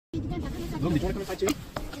Oh, did you want to come inside too?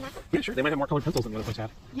 Yeah, sure. They might have more colored pencils than the other place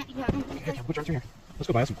had. Yeah. Here, put your arms in here. Let's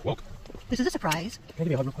go buy us some Coke. This is a surprise. Can I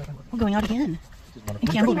give you a hug real quick? We're going out again.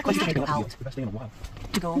 And Campbell requested to go out It's the best day in a while.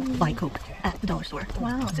 to go buy Coke at the dollar store.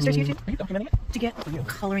 Wow. Sister's here too? Are you documenting it? To get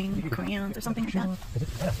coloring crayons or something like that.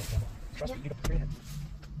 Trust me, you don't create it.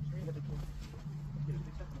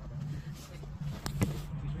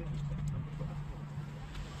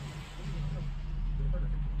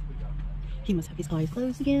 He must have his eyes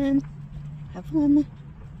closed again. Have fun.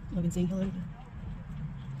 Logan saying hello to the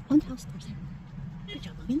fun house person. Good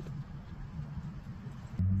job, Logan.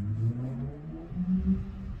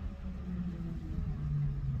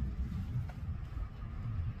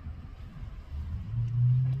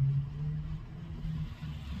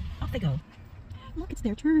 Off they go. Look, it's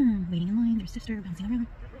their turn. Waiting in line, their sister bouncing around.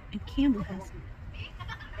 And Campbell has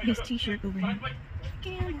his t-shirt over him.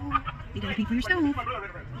 Campbell, you gotta pay for your stuff.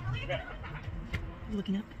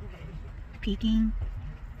 Looking up, peeking.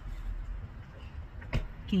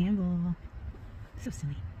 Campbell, so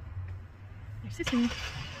silly. Your sister.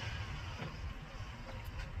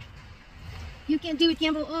 You can't do it,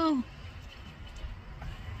 Campbell. Oh,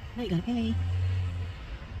 now you gotta pay.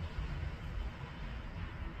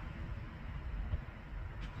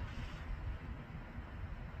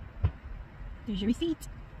 There's your receipt.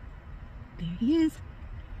 There he is.